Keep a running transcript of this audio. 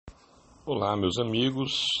Olá, meus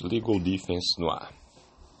amigos, Legal Defense no ar,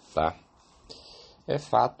 tá? É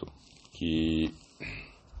fato que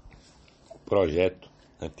o projeto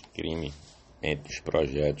anticrime, entre os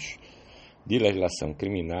projetos de legislação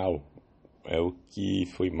criminal, é o que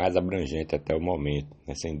foi mais abrangente até o momento,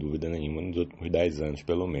 né? Sem dúvida nenhuma, nos últimos 10 anos,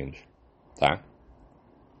 pelo menos, tá?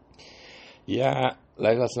 E a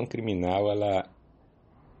legislação criminal, ela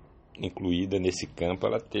incluída nesse campo,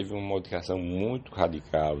 ela teve uma modificação muito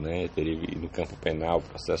radical, né? Teve no campo penal,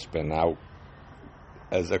 processo penal,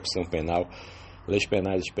 execução penal, leis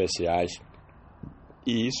penais especiais,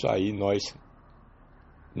 e isso aí nós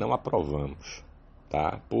não aprovamos,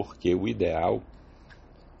 tá? Porque o ideal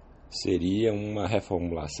seria uma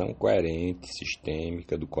reformulação coerente,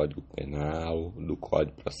 sistêmica do Código Penal, do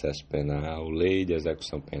Código de Processo Penal, lei de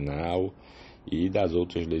execução penal e das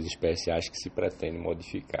outras leis especiais que se pretende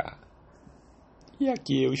modificar. E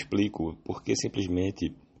aqui eu explico porque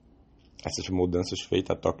simplesmente essas mudanças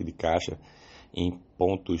feitas a toque de caixa em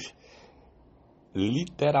pontos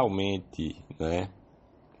literalmente, né,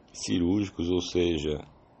 cirúrgicos, ou seja,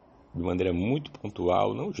 de maneira muito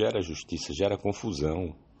pontual, não gera justiça, gera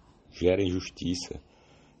confusão, gera injustiça,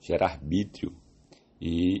 gera arbítrio.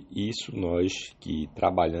 E isso nós que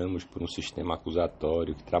trabalhamos por um sistema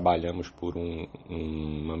acusatório, que trabalhamos por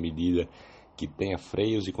uma medida que tenha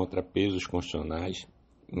freios e contrapesos constitucionais,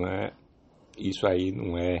 não é? Isso aí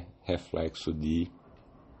não é reflexo de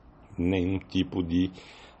nenhum tipo de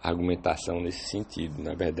argumentação nesse sentido.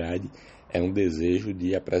 Na verdade, é um desejo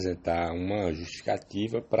de apresentar uma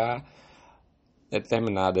justificativa para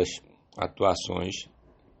determinadas atuações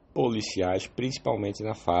policiais, principalmente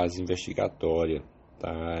na fase investigatória,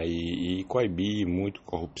 tá? E coibir muito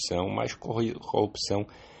corrupção, mas corrupção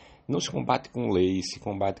não se combate com leis, se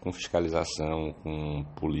combate com fiscalização, com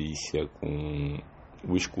polícia, com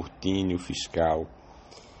o escrutínio fiscal,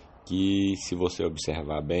 que, se você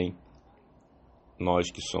observar bem, nós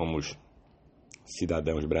que somos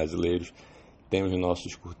cidadãos brasileiros, temos nosso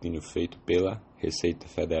escrutínio feito pela Receita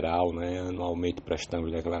Federal, né? Anualmente prestamos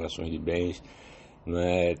declarações de bens,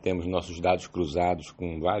 né? Temos nossos dados cruzados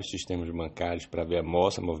com vários sistemas bancários para ver a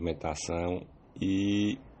nossa movimentação.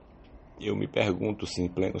 E eu me pergunto se em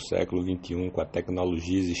pleno século XXI, com a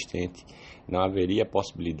tecnologia existente, não haveria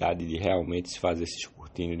possibilidade de realmente se fazer esse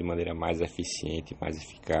escrutínio de maneira mais eficiente, mais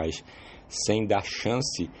eficaz, sem dar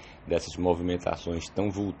chance dessas movimentações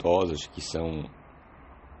tão vultosas que são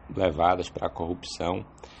levadas para a corrupção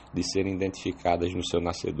de serem identificadas no seu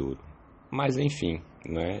nascedouro. Mas, enfim,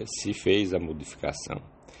 né, se fez a modificação.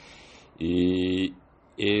 E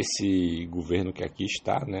esse governo que aqui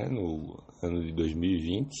está, né, no ano de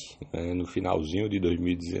 2020, né, no finalzinho de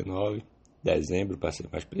 2019, dezembro para ser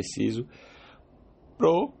mais preciso,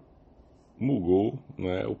 promulgou,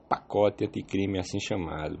 né, o pacote anticrime assim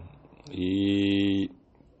chamado. E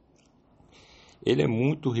ele é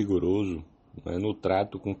muito rigoroso, né, no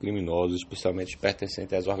trato com criminosos, especialmente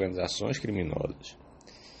pertencentes às organizações criminosas.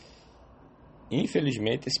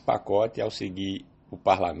 Infelizmente, esse pacote, ao seguir o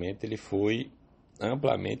parlamento, ele foi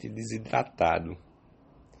amplamente desidratado.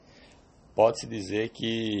 Pode-se dizer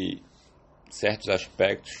que, em certos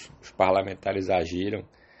aspectos, os parlamentares agiram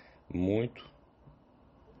muito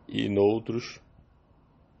e, noutros,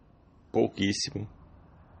 pouquíssimo,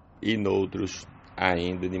 e, noutros,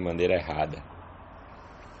 ainda de maneira errada.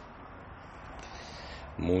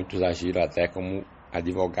 Muitos agiram até como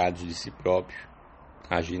advogados de si próprios,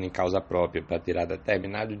 agindo em causa própria para tirar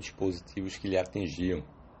determinados dispositivos que lhe atingiam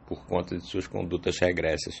por conta de suas condutas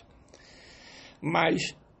regressas.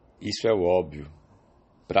 Mas isso é o óbvio.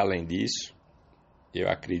 Para além disso, eu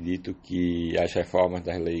acredito que as reformas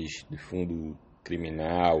das leis de fundo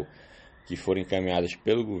criminal que foram encaminhadas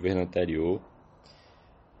pelo governo anterior,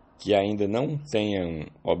 que ainda não tenham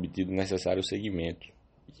obtido o necessário seguimento,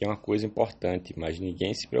 que é uma coisa importante, mas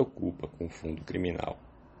ninguém se preocupa com o fundo criminal,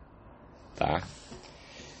 tá?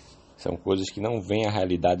 São coisas que não vêm à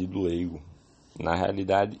realidade do leigo. Na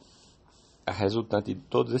realidade, a resultante de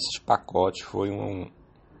todos esses pacotes foi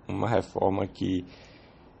uma reforma que,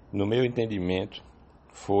 no meu entendimento,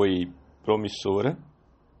 foi promissora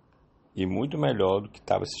e muito melhor do que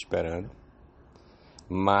estava se esperando,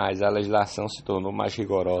 mas a legislação se tornou mais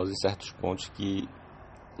rigorosa em certos pontos que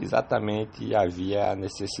exatamente havia a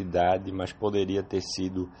necessidade, mas poderia ter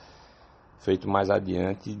sido feito mais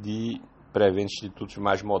adiante, de prever institutos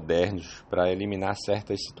mais modernos para eliminar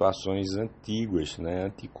certas situações antigas, né,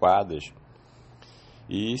 antiquadas,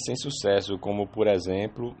 e sem sucesso, como, por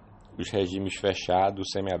exemplo, os regimes fechado,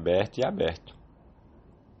 semiaberto e aberto.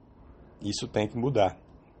 Isso tem que mudar.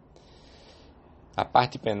 A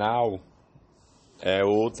parte penal é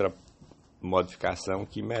outra modificação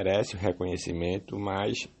que merece o reconhecimento,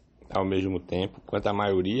 mas, ao mesmo tempo, quanto à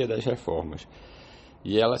maioria das reformas.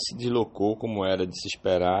 E ela se deslocou, como era de se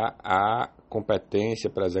esperar, a competência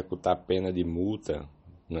para executar pena de multa,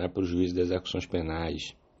 né, para o juiz de execuções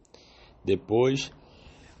penais. Depois,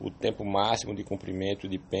 o tempo máximo de cumprimento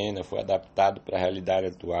de pena foi adaptado para a realidade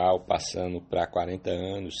atual, passando para 40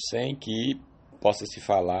 anos, sem que possa se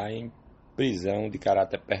falar em prisão de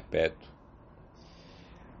caráter perpétuo.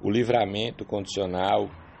 O livramento condicional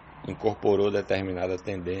incorporou determinada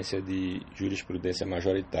tendência de jurisprudência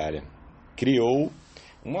majoritária. Criou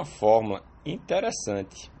uma forma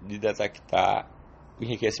interessante de detectar o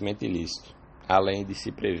enriquecimento ilícito, além de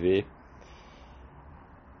se prever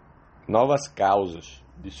novas causas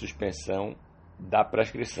de suspensão da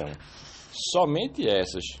prescrição. Somente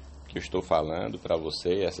essas que eu estou falando para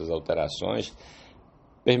você, essas alterações,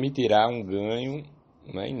 permitirá um ganho,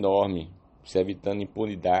 né, enorme, se evitando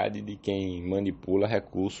impunidade de quem manipula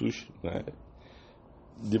recursos, né,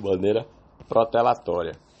 de maneira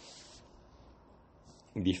protelatória,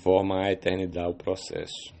 de forma a eternizar o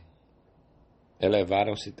processo.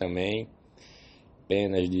 Elevaram-se também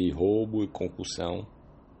penas de roubo e concussão.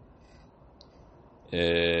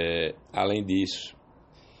 Além disso,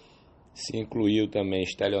 se incluiu também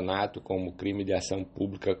estelionato como crime de ação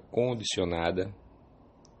pública condicionada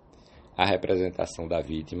à representação da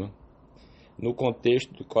vítima. No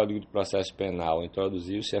contexto do Código de Processo Penal,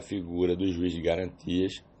 introduziu-se a figura do juiz de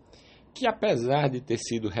garantias, que apesar de ter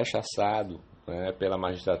sido rechaçado, né, pela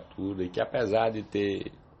magistratura e que apesar de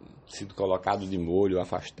ter sido colocado de molho,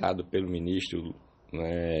 afastado pelo ministro,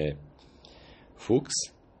 né, Fux,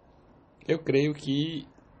 eu creio que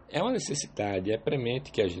é uma necessidade, é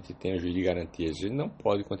premente que a gente tenha juiz de garantias. A gente não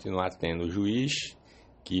pode continuar tendo o juiz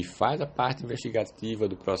que faz a parte investigativa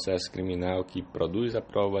do processo criminal, que produz a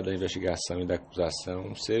prova da investigação e da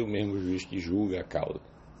acusação, ser o mesmo juiz que julga a causa.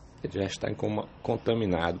 Ele já está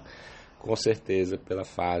contaminado, com certeza, pela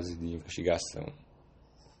fase de investigação.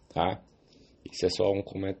 Tá? Isso é só um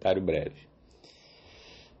comentário breve.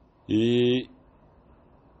 E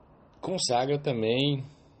consagra também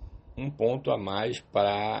um ponto a mais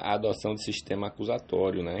para a adoção de sistema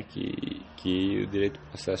acusatório, né, que o direito do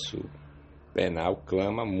processo penal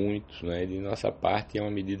clama muito, né, de nossa parte é uma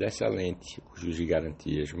medida excelente, o juiz de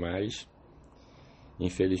garantias, mas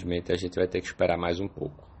infelizmente a gente vai ter que esperar mais um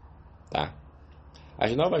pouco, tá?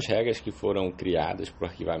 As novas regras que foram criadas para o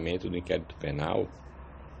arquivamento do inquérito penal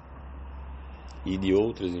e de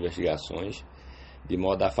outras investigações, de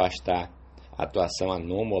modo a afastar a atuação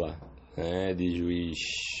anômala, né, de juiz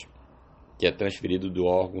que é transferido do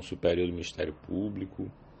órgão superior do Ministério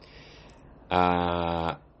Público.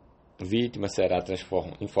 A vítima será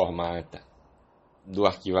informada do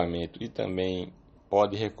arquivamento e também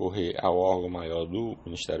pode recorrer ao órgão maior do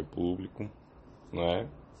Ministério Público, não é?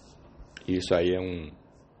 Isso aí é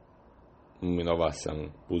uma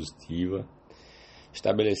inovação positiva.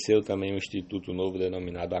 Estabeleceu também um instituto novo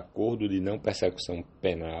denominado Acordo de Não Persecução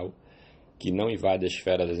Penal, que não invade a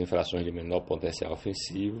esfera das infrações de menor potencial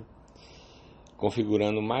ofensivo,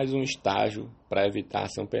 configurando mais um estágio para evitar a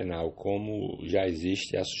ação penal, como já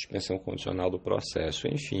existe a suspensão condicional do processo.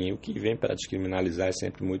 Enfim, o que vem para descriminalizar é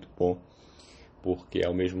sempre muito bom, porque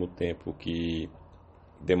ao mesmo tempo que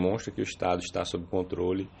demonstra que o Estado está sob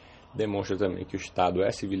controle, demonstra também que o Estado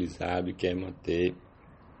é civilizado e quer manter,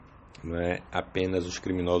 não é, apenas os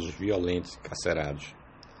criminosos violentos e carcerados.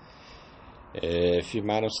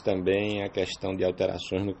 Firmaram-se também a questão de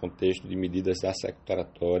alterações no contexto de medidas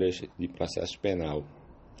assecuratórias de processo penal,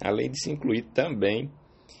 além de se incluir também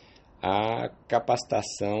a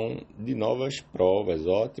capacitação de novas provas,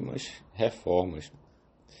 ótimas reformas.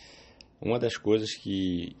 Uma das coisas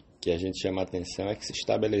que a gente chama a atenção é que se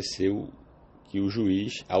estabeleceu que o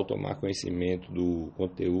juiz, ao tomar conhecimento do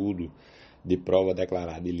conteúdo de prova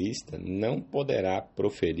declarada ilícita, não poderá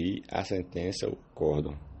proferir a sentença ou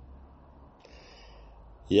acórdão.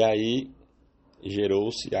 E aí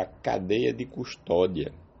gerou-se a cadeia de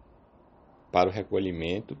custódia para o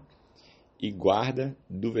recolhimento e guarda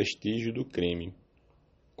do vestígio do crime,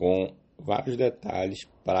 com vários detalhes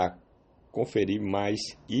para conferir mais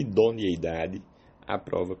idoneidade à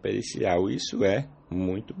prova pericial. Isso é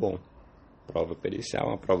muito bom. Prova pericial é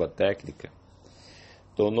uma prova técnica.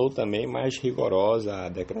 Tornou também mais rigorosa a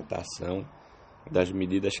decretação das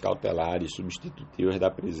medidas cautelares substitutivas da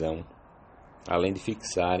prisão, além de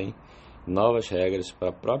fixarem novas regras para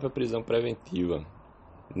a própria prisão preventiva.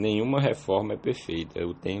 Nenhuma reforma é perfeita,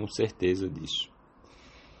 eu tenho certeza disso.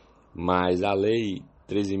 Mas a Lei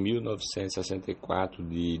 13.964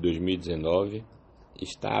 de 2019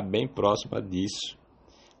 está bem próxima disso,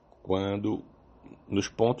 quando nos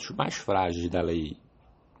pontos mais frágeis da lei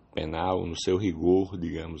penal, no seu rigor,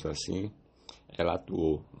 digamos assim, ela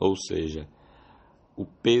atuou. Ou seja, o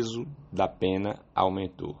peso da pena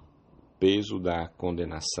aumentou, o peso da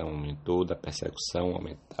condenação aumentou, da persecução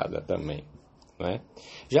aumentada também. Não é?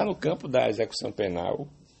 Já no campo da execução penal,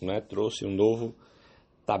 não é, trouxe um novo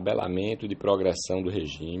tabelamento de progressão do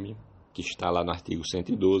regime, que está lá no artigo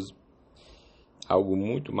 112, algo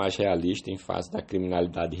muito mais realista em face da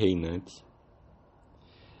criminalidade reinante.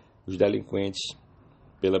 Os delinquentes,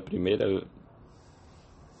 pela primeira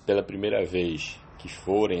vez que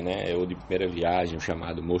forem, né, ou de primeira viagem, o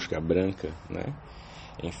chamado mosca branca, né,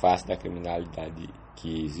 em face da criminalidade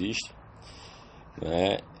que existe,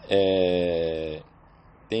 né,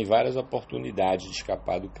 tem várias oportunidades de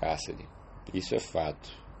escapar do cárcere. Isso é fato.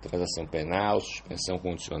 Transação penal, suspensão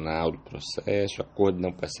condicional do processo, acordo de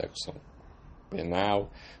não persecução penal,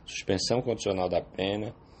 suspensão condicional da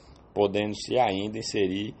pena, podendo-se ainda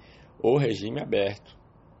inserir o regime aberto.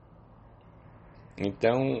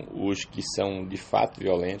 Então, os que são de fato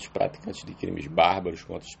violentos, praticantes de crimes bárbaros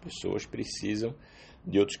contra as pessoas, precisam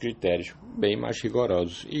de outros critérios bem mais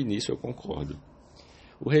rigorosos, e nisso eu concordo.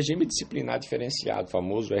 O regime disciplinar diferenciado,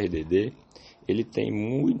 famoso RDD, ele tem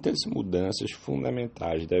muitas mudanças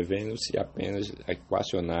fundamentais, devendo-se apenas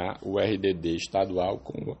equacionar o RDD estadual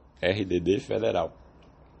com o RDD federal,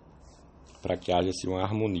 para que haja-se uma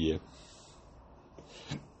harmonia.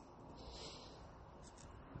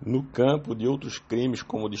 No campo de outros crimes,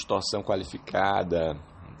 como distorção qualificada,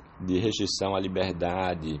 de restrição à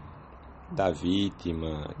liberdade da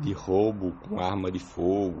vítima, de roubo com arma de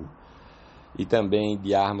fogo e também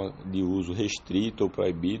de arma de uso restrito ou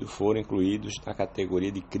proibido, foram incluídos na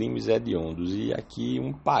categoria de crimes hediondos. E aqui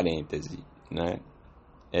um parêntese, né?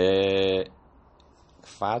 É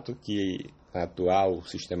fato que na atual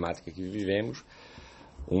sistemática que vivemos,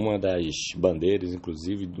 uma das bandeiras,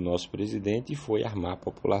 inclusive, do nosso presidente foi armar a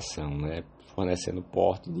população, né? Fornecendo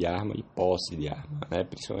porte de arma e posse de arma, né?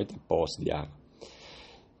 Principalmente a posse de arma.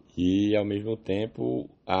 E, ao mesmo tempo,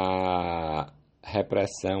 a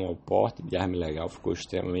repressão ao porte de arma ilegal ficou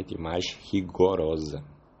extremamente mais rigorosa,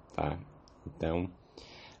 tá? Então,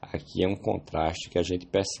 aqui é um contraste que a gente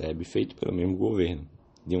percebe, feito pelo mesmo governo.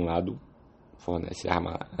 De um lado, fornece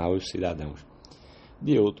arma aos cidadãos.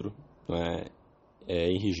 De outro, né,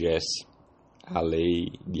 enrijece a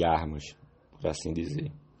lei de armas, por assim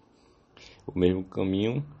dizer. O mesmo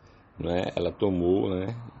caminho, né, ela tomou,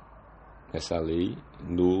 né, essa lei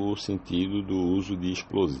no sentido do uso de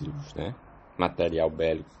explosivos, né, material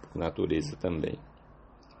bélico por natureza também.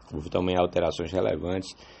 Houve também alterações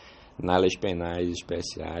relevantes nas leis penais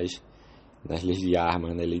especiais, nas leis de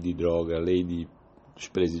armas, na lei de droga, lei dos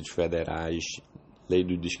presídios federais, lei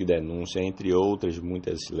do disque denúncia, entre outras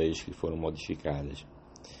muitas leis que foram modificadas.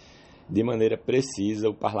 De maneira precisa,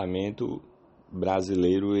 o parlamento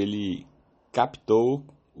brasileiro ele captou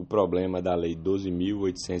o problema da lei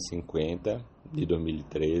 12.850 de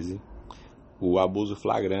 2013, o abuso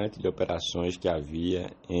flagrante de operações que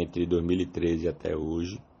havia entre 2013 até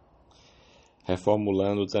hoje,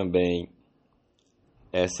 reformulando também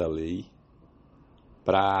essa lei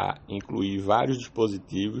para incluir vários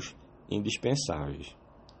dispositivos indispensáveis.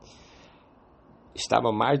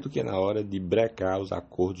 Estava mais do que na hora de brecar os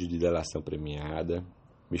acordos de delação premiada,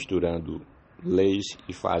 misturando leis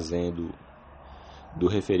e fazendo do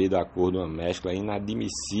referido acordo uma mescla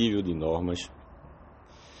inadmissível de normas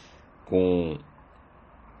com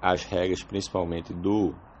as regras principalmente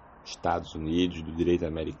dos Estados Unidos, do direito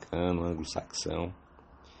americano, anglo-saxão.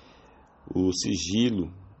 O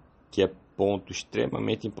sigilo, que é ponto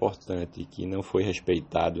extremamente importante que não foi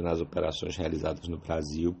respeitado nas operações realizadas no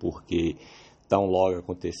Brasil, porque tão logo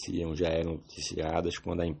aconteciam, já eram noticiadas,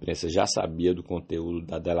 quando a imprensa já sabia do conteúdo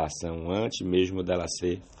da delação antes mesmo dela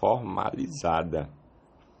ser formalizada.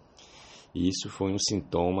 E isso foi um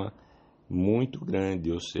sintoma muito grande,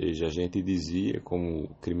 ou seja, a gente dizia como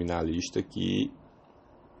criminalista que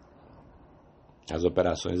as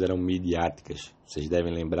operações eram midiáticas, vocês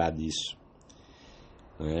devem lembrar disso,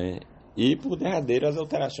 né? E por derradeiro as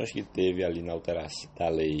alterações que teve ali na alteração da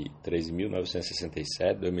lei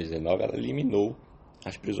 3.967 de 2019, ela eliminou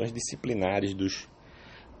as prisões disciplinares dos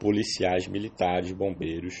policiais militares,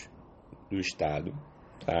 bombeiros do Estado,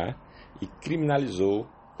 tá? E criminalizou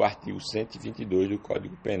o artigo 122 do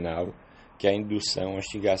Código Penal, que é a indução, a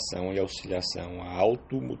instigação e auxiliação à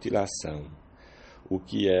automutilação, o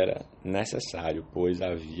que era necessário, pois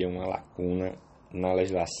havia uma lacuna na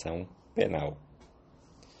legislação penal.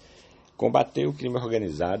 Combater o crime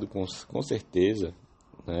organizado, com certeza,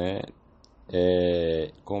 né,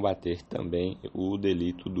 combater também o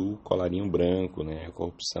delito do colarinho branco, né? A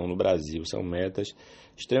corrupção no Brasil. São metas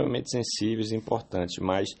extremamente sensíveis e importantes,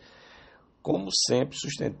 mas como sempre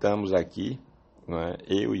sustentamos aqui, né,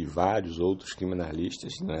 eu e vários outros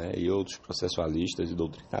criminalistas, né, e outros processualistas e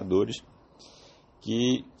doutrinadores,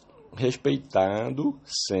 que respeitando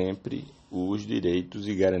sempre os direitos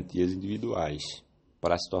e garantias individuais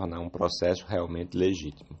para se tornar um processo realmente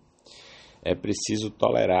legítimo. É preciso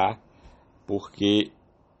tolerar, porque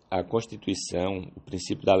a Constituição, o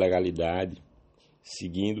princípio da legalidade,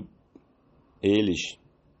 seguindo eles,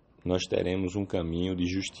 nós teremos um caminho de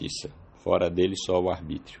justiça. Fora dele, só o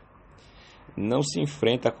arbítrio. Não se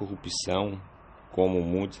enfrenta a corrupção, como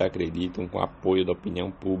muitos acreditam, com apoio da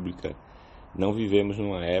opinião pública. Não vivemos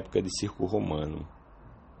numa época de circo romano,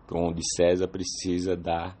 onde César precisa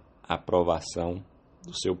da aprovação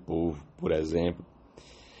do seu povo, por exemplo.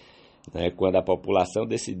 Quando a população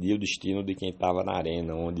decidia o destino de quem estava na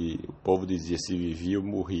arena, onde o povo dizia se vivia ou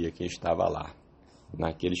morria quem estava lá,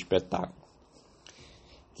 naquele espetáculo,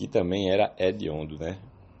 que também era hediondo, né?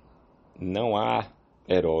 Não há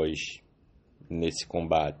heróis nesse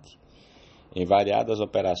combate. Em variadas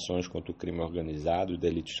operações contra o crime organizado, os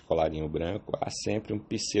delitos de colarinho branco, há sempre um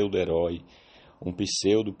pseudo-herói, um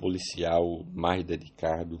pseudo-policial mais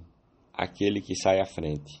dedicado, aquele que sai à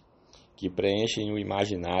frente, que preenche o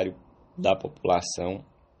imaginário da população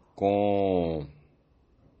com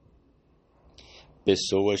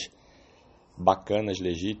pessoas bacanas,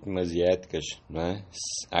 legítimas e éticas, né?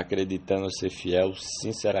 Acreditando ser fiel.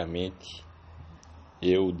 Sinceramente,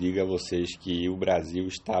 eu digo a vocês que o Brasil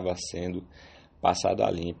estava sendo passado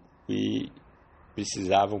a limpo e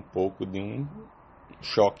precisava um pouco de um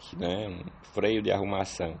choque, né? Um freio de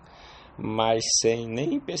arrumação, mas sem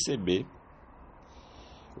nem perceber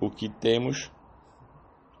o que temos,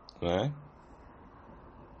 né?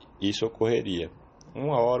 Isso ocorreria.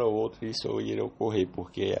 Uma hora ou outra isso iria ocorrer,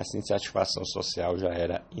 porque a insatisfação social já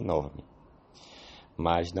era enorme.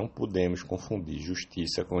 Mas não podemos confundir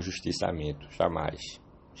justiça com justiçamento. Jamais.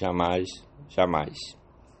 Jamais, jamais.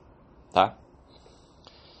 Tá?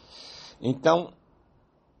 Então,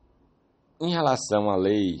 em relação à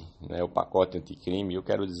lei, né, o pacote anticrime, eu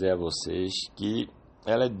quero dizer a vocês que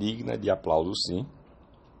ela é digna de aplauso, sim.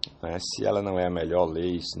 Se ela não é a melhor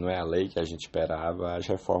lei, se não é a lei que a gente esperava, as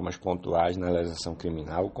reformas pontuais na legislação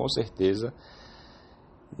criminal, com certeza,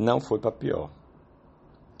 não foi para pior.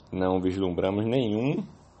 Não vislumbramos nenhum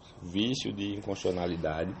vício de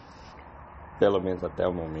inconstitucionalidade, pelo menos até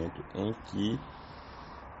o momento, em que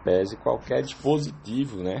pese qualquer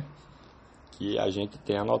dispositivo, né, que a gente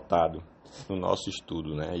tenha anotado no nosso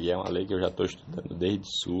estudo, né, e é uma lei que eu já estou estudando desde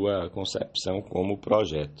sua concepção como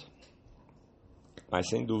projeto. Mas,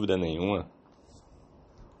 sem dúvida nenhuma,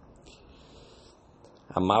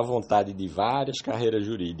 a má vontade de várias carreiras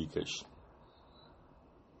jurídicas,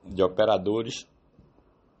 de operadores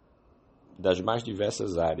das mais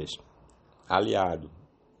diversas áreas, aliado,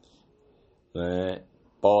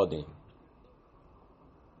 podem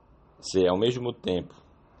ser, ao mesmo tempo,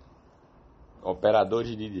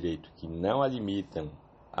 operadores de direito que não admitam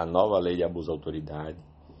a nova lei de abuso de autoridade,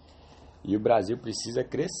 e o Brasil precisa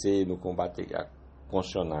crescer no combate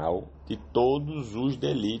constitucional de todos os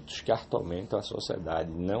delitos que atormentam a sociedade.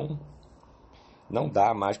 Não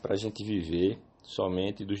dá mais para a gente viver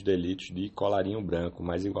somente dos delitos de colarinho branco,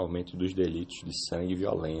 mas igualmente dos delitos de sangue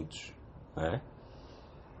violentos, né?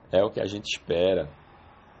 É o que a gente espera,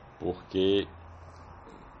 porque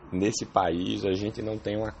nesse país a gente não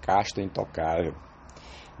tem uma casta intocável.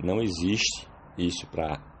 Não existe isso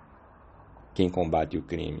para quem combate o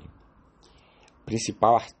crime. O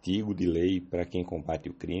principal artigo de lei para quem combate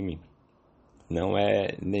o crime não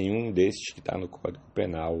é nenhum desses que está no Código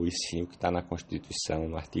Penal, e sim o que está na Constituição,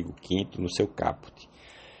 no artigo 5º, no seu caput,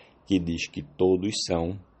 que diz que todos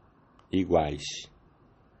são iguais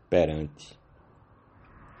perante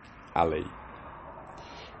a lei.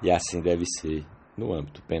 E assim deve ser no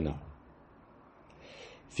âmbito penal.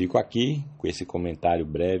 Fico aqui com esse comentário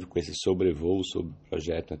breve, com esse sobrevoo sobre o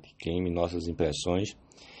projeto anticrime, nossas impressões,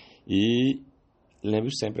 e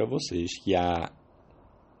lembro sempre a vocês que a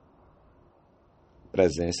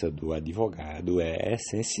presença do advogado é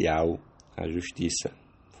essencial à justiça.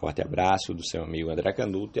 Forte abraço do seu amigo André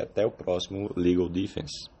Canuto e até o próximo Legal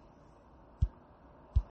Defense.